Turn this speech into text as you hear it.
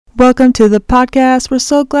Welcome to the podcast. We're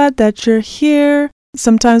so glad that you're here.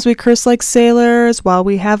 Sometimes we curse like sailors while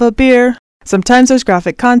we have a beer. Sometimes there's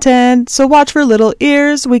graphic content, so watch for little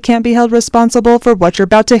ears. We can't be held responsible for what you're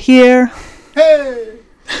about to hear. Hey!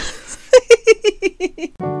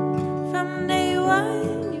 From day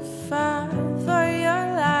one, you fought for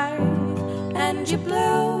your life, and you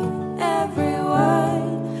blew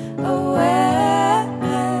everyone away.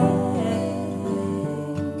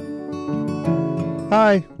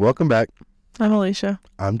 Hi, welcome back. I'm Alicia.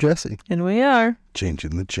 I'm Jesse. And we are.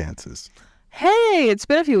 Changing the chances. Hey, it's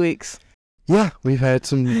been a few weeks. Yeah, we've had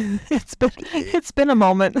some It's been a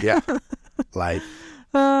moment. yeah, life.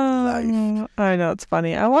 I know, it's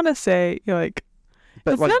funny. I want to say, But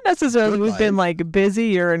it's not necessarily good we've been life. like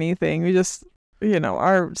busy or anything. We just,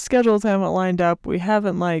 our schedules haven't lined up. We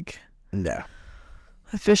haven't No.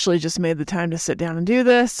 officially just made the time to sit down and do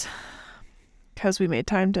this because we made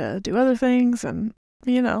time to do other things and,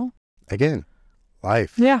 Again,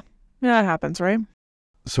 life. yeah, it happens, right?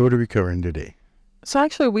 So what are we covering today? So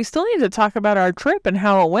actually, we still need to talk about our trip and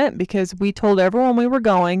how it went because we told everyone we were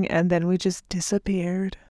going and then we just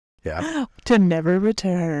disappeared Yeah. to never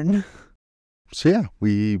return. So yeah,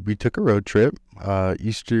 we took a road trip.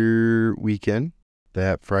 Easter weekend,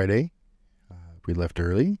 that Friday. We left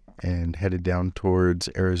early and headed down towards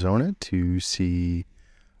Arizona to see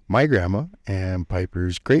my grandma and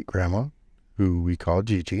Piper's great grandma, who we call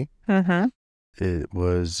Gigi. Mm-hmm. It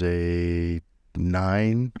was a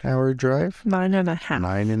 9-hour drive. 9.5.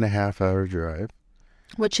 9.5-hour drive.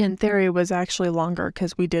 Which in theory was actually longer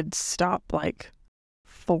because we did stop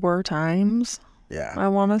 4 times, Yeah. I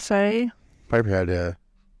want to say. Piper had to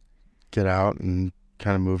get out and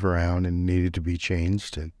kind of move around and needed to be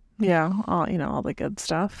changed. And Yeah, all the good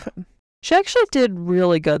stuff. She actually did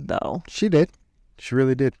really good, though. she did. She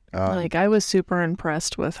really did. I was super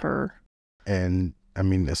impressed with her. And I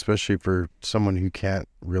mean, especially for someone who can't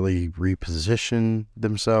really reposition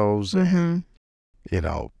themselves and,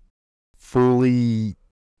 fully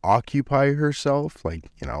occupy herself, Oh,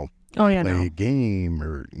 yeah, play no. a game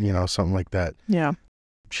or, something like that. Yeah.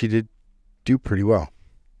 She did do pretty well.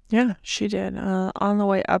 Yeah, she did. On the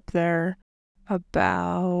way up there,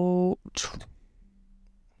 about,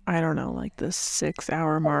 I don't know, the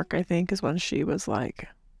 6-hour mark, I think, is when she was like,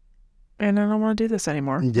 and I don't want to do this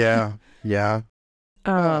anymore. Yeah. Yeah.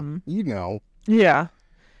 Yeah.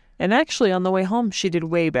 And actually, on the way home, she did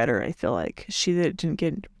way better, I feel like. She didn't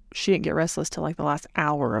get restless till the last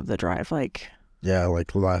hour of the drive. Yeah, the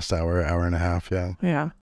last hour and a half, yeah. Yeah,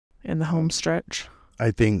 in the home stretch.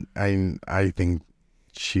 I think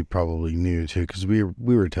she probably knew too, because we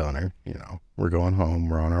were telling her, we're going home,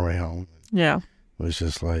 we're on our way home. Yeah. It was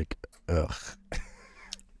just ugh.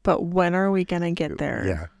 But when are we gonna get there?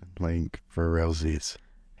 Yeah, for realsies.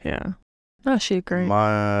 Yeah. Oh, she did great.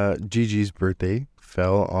 My Gigi's birthday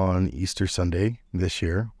fell on Easter Sunday this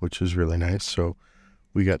year, which was really nice. So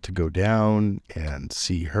we got to go down and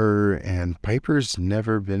see her. And Piper's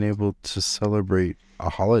never been able to celebrate a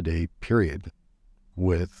holiday, period,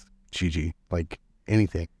 with Gigi,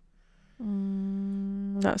 anything.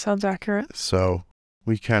 That sounds accurate. So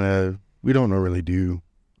we don't really do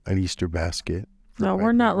an Easter basket. No,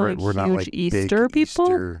 we're not huge Easter big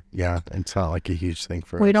people. Yeah, it's not a huge thing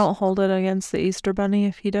for us. We don't hold it against the Easter Bunny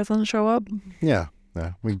if he doesn't show up. Yeah,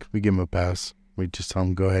 we give him a pass. We just tell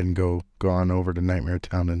him go ahead and go on over to Nightmare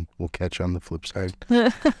Town and we'll catch you on the flip side.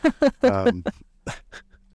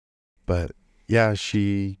 But yeah,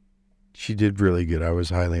 she did really good. I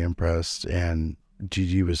was highly impressed, and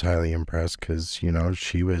Gigi was highly impressed because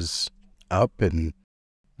she was up and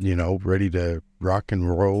ready to rock and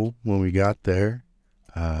roll when we got there.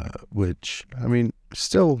 Which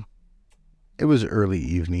still, it was early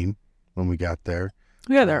evening when we got there.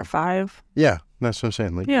 We got there at 5. Yeah, that's what I'm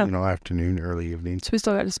saying. Yeah. Afternoon, early evening. So we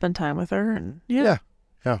still got to spend time with her, and Yeah.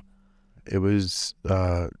 It was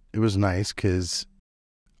nice because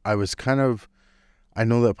I was I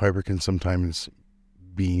know that Piper can sometimes,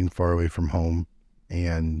 being far away from home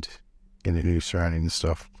and in a new surrounding and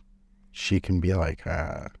stuff, she can be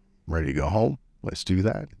ready to go home. Let's do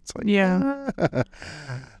that. It's yeah.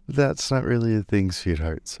 That's not really a thing,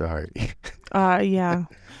 sweetheart. Sorry. Yeah.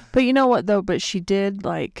 But you know what, though? But she did,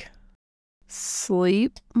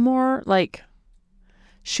 sleep more.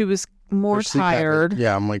 She was more Her sleep tired.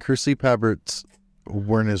 Yeah, I'm her sleep habits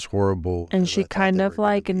weren't as horrible. And as she I thought kind they of, were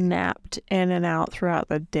gonna be. napped in and out throughout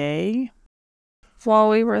the day while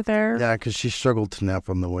we were there. Yeah, because she struggled to nap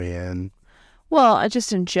on the way in. Well,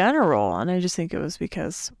 just in general. And I just think it was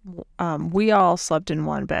because we all slept in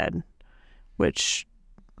one bed, which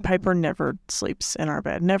Piper never sleeps in our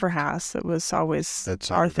bed. Never has. It was always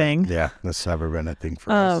That's our thing. Yeah, that's never been a thing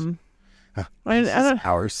for us. I This is don't,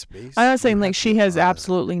 our space. I'm not saying You like have she your has own.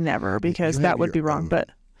 absolutely never, because You that have would be your wrong. own.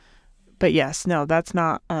 But yes, no, that's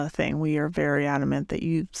not a thing. We are very adamant that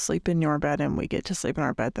you sleep in your bed and we get to sleep in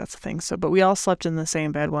our bed. That's the thing. So, but we all slept in the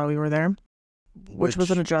same bed while we were there, which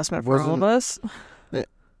was an adjustment for all of us.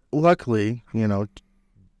 Luckily,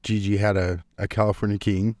 Gigi had a California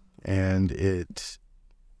King, and it.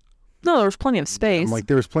 No, there was plenty of space. I'm like,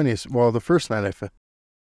 there was plenty of. Well, the first night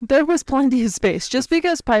There was plenty of space. Just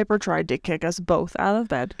because Piper tried to kick us both out of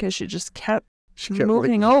bed because she just kept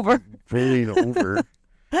moving over. rolling over.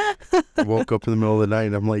 I woke up in the middle of the night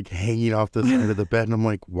and I'm like hanging off the side of the bed, and I'm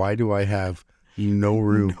like, why do I have no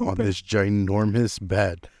room on this ginormous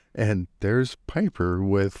bed? And there's Piper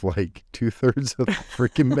with like 2/3 of the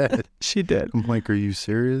freaking bed. She did. I'm like, are you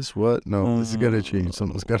serious? What? No, this is gotta change.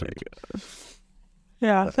 Something's gotta change.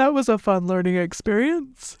 Yeah, that was a fun learning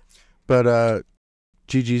experience. But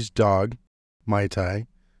Gigi's dog, Mai Tai,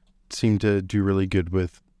 seemed to do really good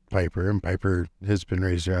with Piper, and Piper has been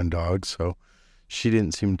raised around dogs, so she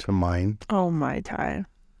didn't seem to mind. Oh, Mai Tai.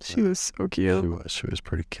 She was so cute. She was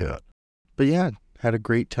pretty cute. But yeah, had a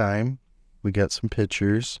great time. We got some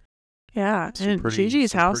pictures. Yeah, and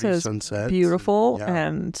Gigi's some house pretty is sunsets, beautiful yeah,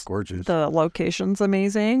 and gorgeous. the location's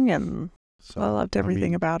amazing, and So, I loved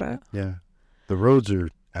everything about it. Yeah. The roads are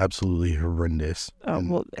absolutely horrendous. Oh, in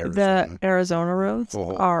well, Arizona. the Arizona roads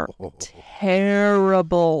Oh. are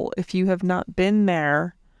terrible. If you have not been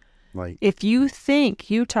there, Like, if you think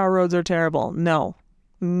Utah roads are terrible, no.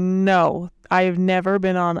 I have never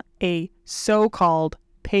been on a so-called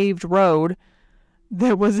paved road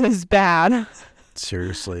that was as bad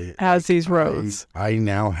seriously. as these roads. I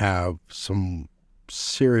now have some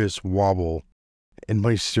serious wobble in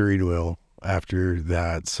my steering wheel after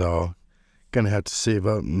that, so gonna have to save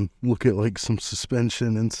up and look at like some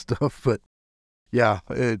suspension and stuff. But yeah,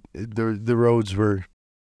 the roads were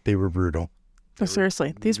brutal. No,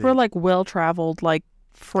 seriously, these were like well-traveled, like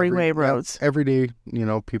freeway roads. Every day,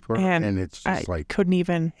 people are, And it's I just like couldn't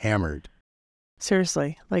even, hammered.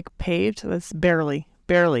 seriously, like paved. That's barely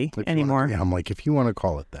anymore. Yeah, I'm like, if you want to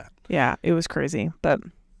call it that. Yeah, it was crazy, but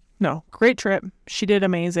no, great trip. She did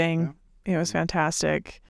amazing. It was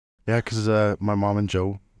fantastic. Yeah, because my mom and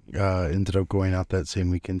Joe ended up going out that same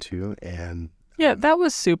weekend too, and Yeah, that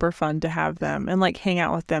was super fun to have them and like hang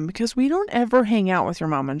out with them, because we don't ever hang out with your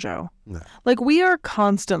mom and Joe. No. Like, we are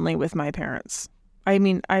constantly with my parents. I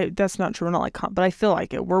mean, that's not true. We're not like, but I feel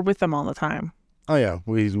like it. We're with them all the time. oh yeah,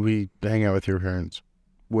 we hang out with your parents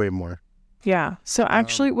way more. Yeah. So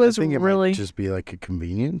actually, it was I think it really might just be like a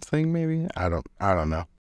convenience thing, maybe. I don't know.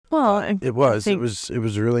 well. It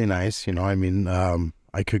was really nice. I mean,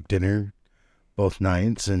 I cooked dinner both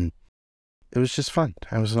nights, and it was just fun.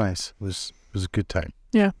 It was nice. It was a good time.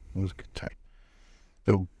 Yeah. It was a good time.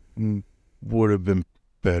 It would have been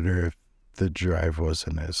better if the drive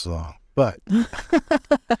wasn't as long, but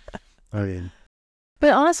I mean,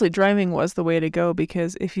 But honestly, driving was the way to go,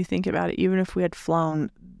 because if you think about it, even if we had flown,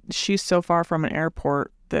 she's so far from an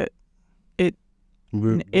airport that we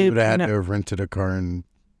would have had to have rented a car, and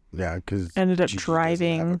yeah, because ended up have a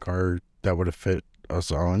driving. car that would have fit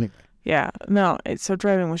us all anyway. Yeah. No, so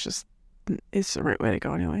driving was just, it's the right way to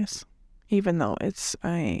go anyways, even though it's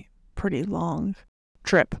a pretty long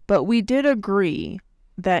trip. But we did agree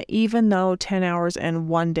that even though 10 hours and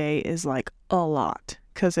 1 day is like a lot,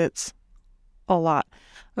 because it's a lot,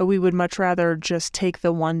 we would much rather just take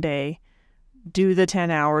the 1 day, do the 10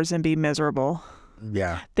 hours and be miserable,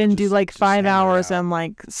 Yeah. than do like just 5 hammer it hours out. and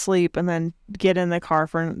like sleep and then get in the car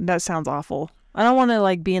for, that sounds awful. I don't want to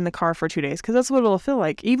like be in the car for 2 days, because that's what it'll feel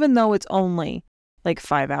like, even though it's only like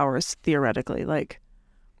 5 hours theoretically. Like,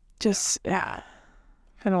 just, yeah,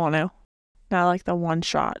 I don't want to. Not like the one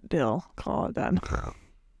shot deal. Call it done.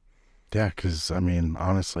 Yeah, because I mean,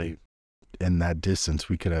 honestly, in that distance,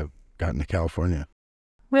 we could have gotten to California.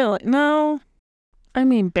 Really? No. I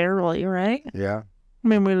mean, barely, right? Yeah. I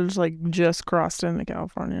mean, we just crossed into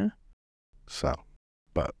California. So,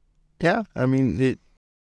 but yeah, I mean,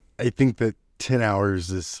 I think that 10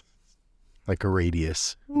 hours is like a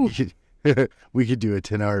radius. Ooh. We could do a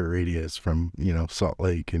 10-hour radius from, Salt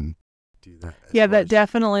Lake and do that. Yeah, that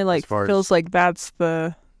definitely like far as- feels like that's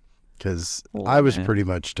the. Because I was limit. pretty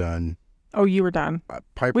much done. Oh, you were done.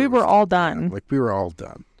 Piper We was were all done. done. Like, we were all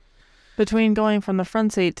done. Between going from the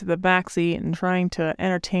front seat to the back seat and trying to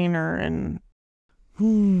entertain her and.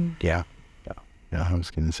 Yeah. Yeah, I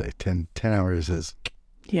was going to say 10 hours is...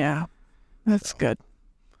 Yeah, that's good.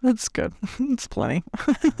 That's good. It's plenty.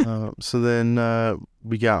 So then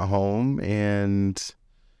we got home, and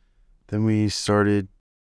then we started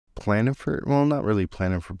planning for, well, not really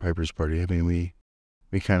planning for Piper's party. I mean,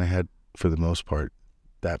 we kind of had, for the most part,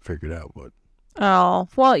 that figured out. But Oh,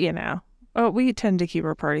 well, we tend to keep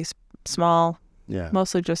our parties small, yeah,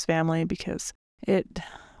 mostly just family, because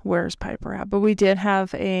where's Piper at? But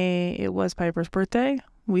it was Piper's birthday.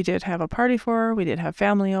 We did have a party for her. We did have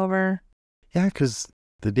family over. yeah, because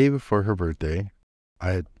the day before her birthday,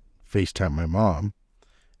 I had FaceTimed my mom,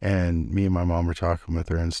 and me and my mom were talking with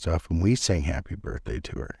her and stuff, and we sang happy birthday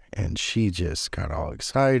to her, and she just got all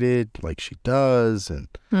excited like she does, and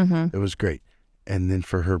Mm-hmm. it was great. And then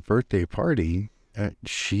for her birthday party,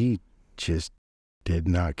 she just did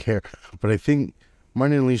not care. But I think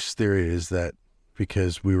mine and Alicia's theory is that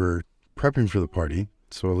because we were prepping for the party,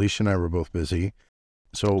 so Alicia and I were both busy,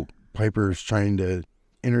 so Piper's trying to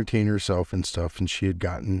entertain herself and stuff, and she had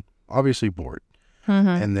gotten obviously bored. Mm-hmm.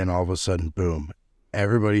 And then all of a sudden, boom,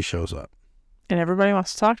 everybody shows up. And everybody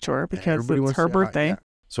wants to talk to her because Everybody it's wants her to- birthday. yeah.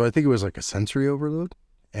 So I think it was like a sensory overload.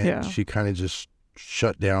 And Yeah. she kind of just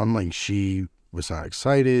shut down. Like she was not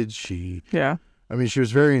excited. She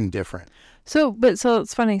was very indifferent. So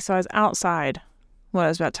it's funny. So I was outside when it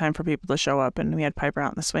was about time for people to show up, and we had Piper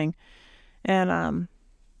out in the swing. And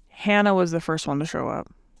Hannah was the first one to show up.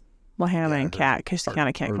 Well, Hannah and Kat, because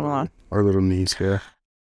Hannah can't come along. Our little niece, yeah.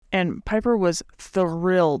 And Piper was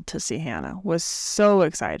thrilled to see Hannah, was so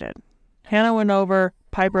excited. Hannah went over,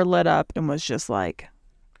 Piper lit up, and was just like,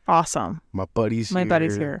 awesome. My buddy's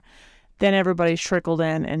here. Then everybody trickled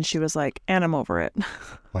in, and she was like, and I'm over it.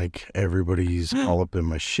 Like, everybody's all up in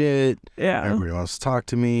my shit. Yeah. Everybody wants to talk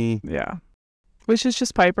to me. Yeah. Which is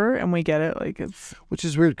just Piper, and we get it. Like, it's... Which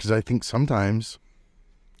is weird, because I think sometimes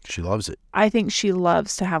she loves it. I think she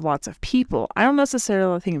loves to have lots of people. I don't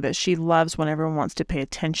necessarily think that she loves when everyone wants to pay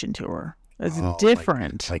attention to her. It's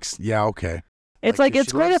different. Yeah, okay. It's like, like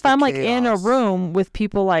it's she great loves if the I'm like in a chaos. room with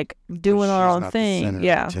people like doing But their she's own not the thing. center of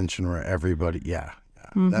Yeah. attention where everybody, yeah.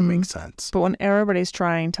 That Mhm. makes sense. But when everybody's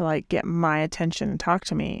trying to like get my attention and talk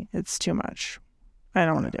to me, it's too much. I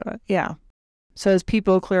don't want to do it. Yeah. So as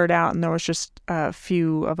people cleared out and there was just a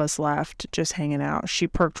few of us left just hanging out, she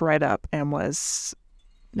perked right up and was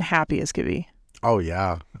happy as could be. Oh,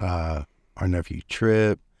 yeah. Our nephew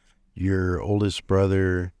Trip, your oldest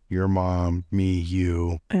brother, your mom, me,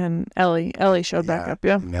 you. And Ellie showed back up.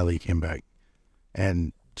 Yeah. And Ellie came back.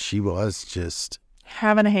 And she was just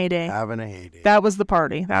Having a heyday. having a heyday. That was the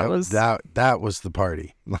party. That was that was the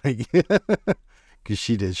party. Like, because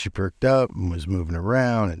she perked up and was moving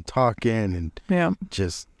around and talking and yeah.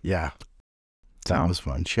 just, yeah. That So. was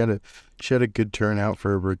fun. She had a good turnout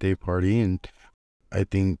for her birthday party, and I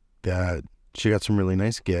think that she got some really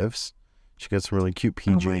nice gifts. She got some really cute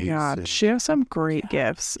PJs. Oh my God. and- She has some great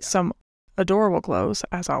gifts. Yeah. Some adorable clothes,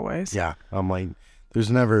 as always. Yeah, I'm like, there's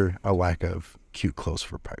never a lack of cute clothes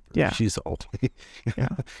for Piper. Yeah. She's old. Yeah.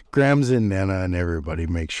 Grams and Nana and everybody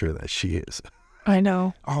make sure that she is. I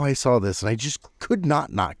know. Oh, I saw this and I just could not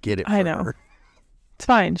get it. I for know. her. It's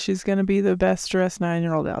fine. She's going to be the best dressed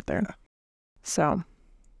 9-year-old out there. Yeah. So,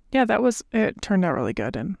 yeah, it turned out really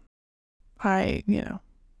good. And I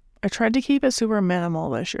tried to keep it super minimal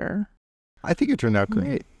this year. I think it turned out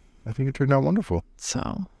great. I think it turned out wonderful.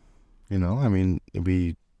 So, I mean,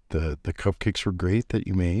 the cupcakes were great that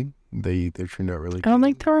you made. They turned out really I good. don't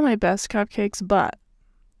think they were my best cupcakes, but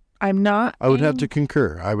I'm not. I would have to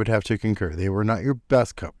concur. They were not your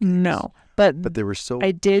best cupcakes. No, but they were still.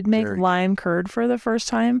 I did make very lime curd for the first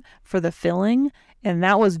time for the filling, and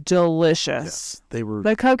that was delicious. Yes, they were.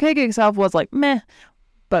 The cupcake itself was like meh,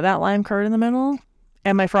 but that lime curd in the middle,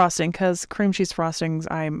 and my frosting, because cream cheese frostings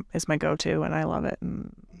is my go-to, and I love it,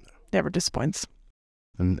 and never disappoints.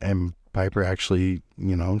 And Piper actually,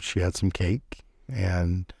 she had some cake,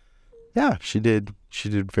 and yeah, she did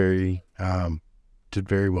very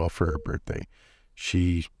well for her birthday.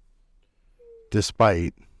 She,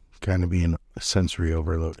 despite kind of being sensory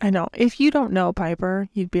overloaded. I know. If you don't know Piper,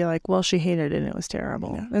 you'd be like, well, she hated it and it was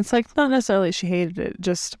terrible. Yeah. It's like, not necessarily she hated it,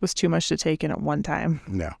 just was too much to take in at one time.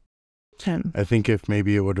 No, And I think if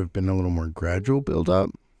maybe it would have been a little more gradual build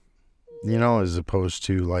up, as opposed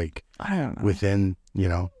to like I don't know. within,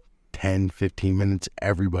 10, 15 minutes,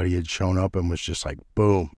 everybody had shown up and was just like,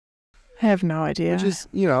 boom. I have no idea. Which is,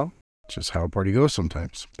 just how a party goes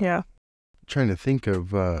sometimes. Yeah. Trying to think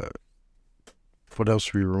of what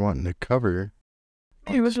else we were wanting to cover.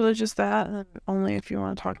 It was really just that. And only if you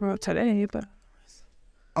want to talk about today, but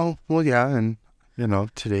Oh, well, yeah. And,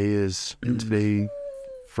 today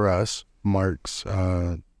for us marks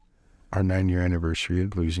our 9-year anniversary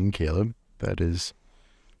of losing Caleb. That is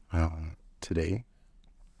today.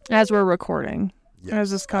 as we're recording, Yes,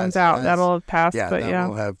 as this comes out, that'll have passed. Yeah, but that yeah.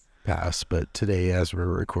 will have passed. But today, as we're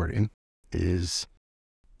recording, is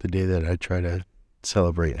the day that I try to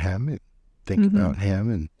celebrate him and think Mhm. about him.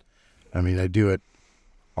 And I mean, I do it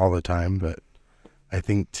all the time, but I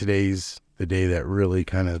think today's the day that really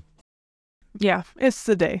kind of, Yeah, it's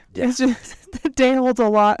the day. Yeah. It's just, the day holds a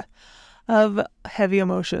lot of heavy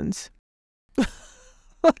emotions.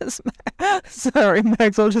 Sorry,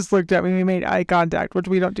 Maxwell just looked at me. We made eye contact, which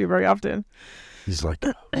we don't do very often. he's like,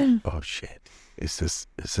 oh shit, is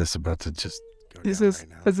this about to just go Is down this right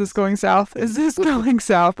now? is this going south? Is this going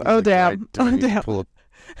south? He's Oh like, damn! do I Oh need to damn! pull up-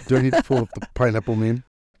 do I need to pull up the pineapple man?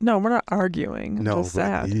 No, we're not arguing. I'm No, just but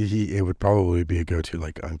sad. it would probably be a go-to,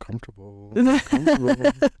 like uncomfortable. uncomfortable.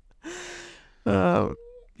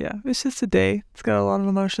 Yeah, it's just a day. It's got a lot of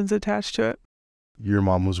emotions attached to it. Your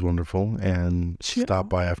mom was wonderful and She- stopped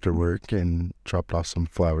by after work and dropped off some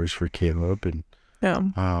flowers for Caleb. And Yeah,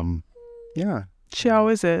 yeah, she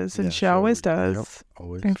always is, and Yeah, she always does. yep,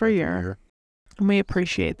 always Every year. And we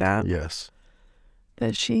appreciate that, Yes,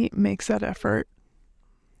 that she makes that effort.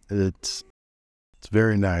 it's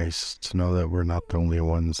very nice to know that we're not the only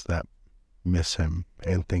ones that miss him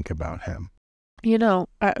and think about him. You know,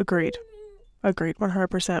 I agreed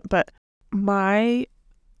 100%. But my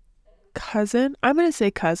cousin, I'm going to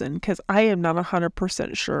say cousin because I am not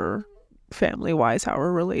 100% sure family-wise how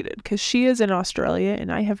we're related, because she is in Australia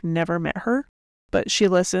and I have never met her. But she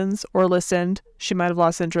listens or listened. She might have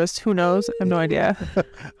lost interest. Who knows? I have no idea.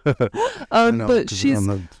 I know, But 'cause she's on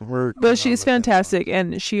the work and But all she's that kind of stuff. fantastic,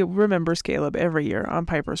 and she remembers Caleb every year on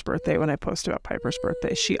Piper's birthday when I post about Piper's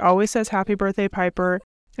birthday. She always says happy birthday, Piper,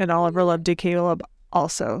 and Oliver loved to Caleb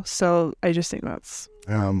also. So I just think that's...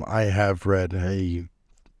 I have read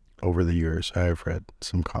over the years, I have read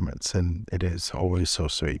some comments, and it is always so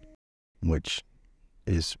sweet, which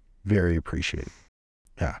is very appreciated.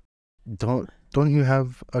 Yeah. Don't you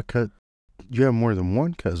have you have more than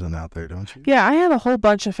one cousin out there, don't you? Yeah, I have a whole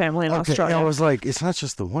bunch of family in Australia. I was like, it's not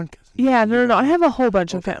just the one cousin. Yeah, no. I have a whole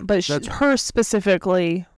bunch of Okay, family, but that's- her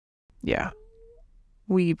specifically, yeah.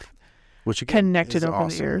 We've Which again, connected is over the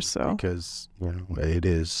awesome years, so. because it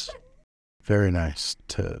is very nice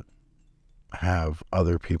to have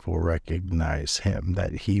other people recognize him,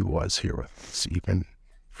 that he was here with us, even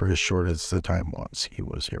for as short as the time was. He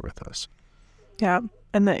was here with us. Yeah,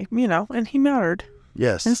 and they, and he mattered,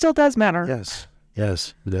 Yes. and still does matter.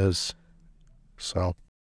 Yes, it does. So,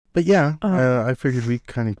 but yeah, I figured we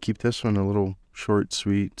kind of keep this one a little short,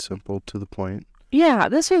 sweet, simple, to the point. Yeah,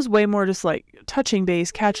 this was way more just like touching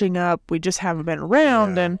base, catching up. We just haven't been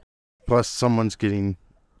around, Yeah. and Plus, someone's getting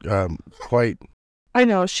quite I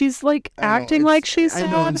know she's like I know, acting it's- like she's I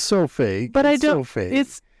know sad, it's so fake, but I It's don't. So fake.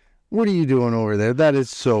 It's What are you doing over there? That is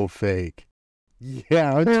so fake.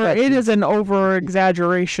 Yeah, or it is an over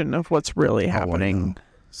exaggeration of what's really happening.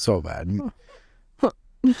 so bad.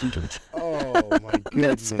 Oh my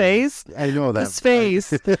goodness! This face, I know that this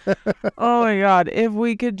face. Oh my god! If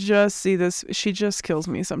we could just see this, she just kills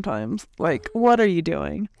me sometimes. Like, what are you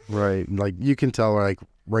doing? Right, like you can tell, like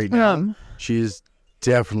right now, Um, she's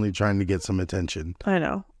definitely trying to get some attention. I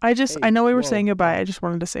know. Hey, I know we were whoa. saying goodbye. I just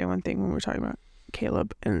wanted to say one thing when we were talking about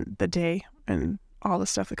Caleb and the day and all the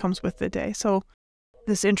stuff that comes with the day. So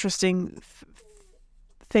this interesting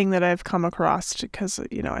thing that I've come across, because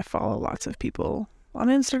I follow lots of people on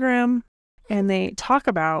Instagram, and they talk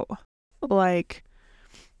about like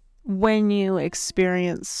when you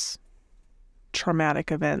experience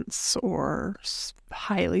traumatic events or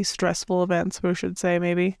highly stressful events, we should say,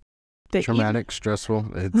 maybe that Traumatic, stressful.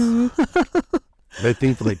 It's. I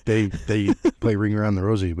think like they play Ring Around the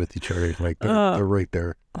Rosie with each other. Like they're right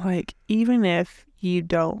there. like even if you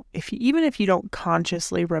don't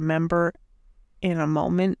consciously remember in a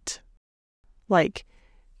moment, like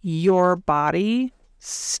your body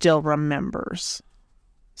still remembers.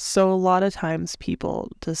 So a lot of times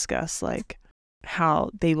people discuss like how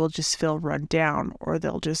they will just feel run down, or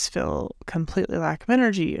they'll just feel completely lack of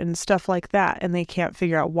energy and stuff like that, and they can't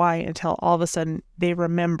figure out why until all of a sudden they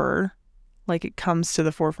remember, like it comes to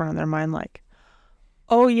the forefront of their mind, like,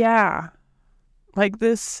 oh yeah, like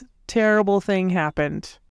this terrible thing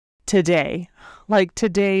happened today. Like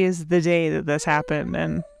today is the day that this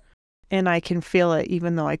happened, and I can feel it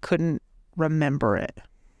even though I couldn't remember it.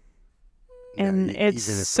 And Yeah, it's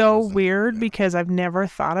even if it so wasn't- weird yeah. because I've never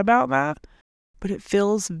thought about that, but it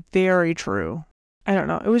feels very true. I don't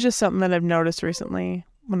know. It was just something that I've noticed recently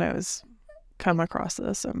when I was come across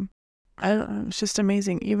this, and I don't know, it's just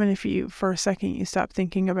amazing. Even if you, for a second, you stop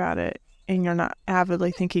thinking about it and you're not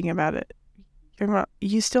avidly thinking about it,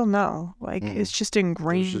 you still know. Like it's just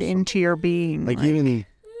ingrained just into your being.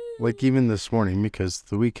 Even this morning, because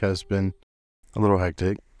the week has been a little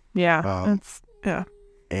hectic. yeah,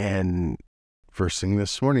 And first thing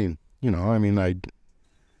this morning, I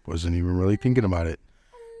wasn't even really thinking about it.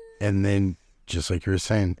 And then, just like you were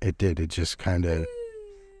saying, it did. It just kind of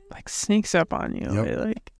like sneaks up on you. Yep. It,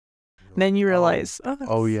 like, then you realize,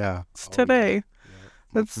 oh yeah, it's today. Yeah.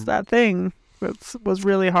 That's that thing that was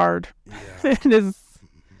really hard. Yeah. It is.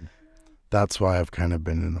 That's why I've kind of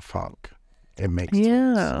been in the funk. It makes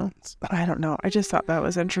Yeah. sense. But I don't know. I just thought that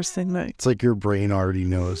was interesting. That, It's like your brain already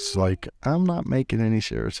knows, like, I'm not making any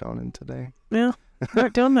serotonin today. yeah,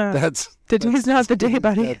 not doing that. Today's not the day,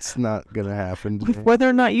 buddy. That's not going to happen today. Whether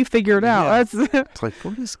or not you figure it out. Yeah. That's It's like,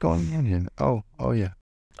 what is going on here? Oh yeah.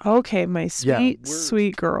 okay, my sweet,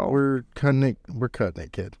 sweet girl. We're cutting it,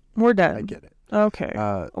 kid. We're I done. get it. Okay.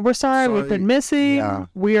 We're sorry we've been missing. Yeah.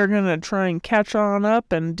 We are going to try and catch on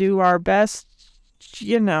up and do our best,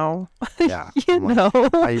 Yeah.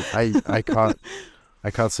 I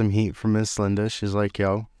caught some heat from Miss Linda. She's like,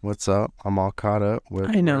 yo, what's up? I'm all caught up.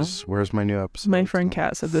 I know. Where's my new episode? My friend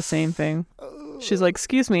Kat said the same thing. She's like,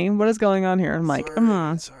 excuse me, what is going on here? I'm like,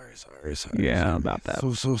 Sorry. Yeah, about that.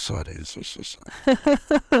 So sorry. So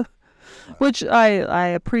sorry. Which I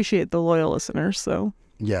appreciate the loyal listeners, so.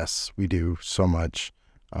 Yes, we do so much.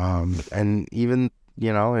 And even,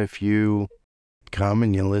 if you come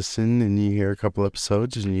and you listen and you hear a couple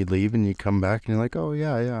episodes and you leave and you come back and you're like, oh,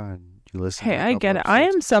 yeah. And you listen. Hey, to a I couple get it. I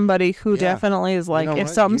episodes. am somebody who Yeah. definitely is like, know if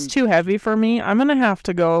what? something's too heavy for me, I'm going to have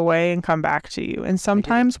to go away and come back to you. And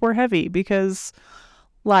sometimes we're heavy because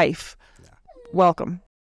life. Yeah. Welcome.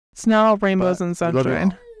 It's not all rainbows But and we love you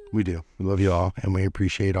sunshine. all. We do. We love you all, and we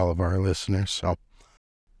appreciate all of our listeners. So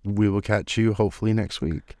we will catch you hopefully next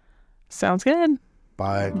week. Sounds good.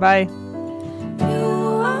 Bye. Bye. You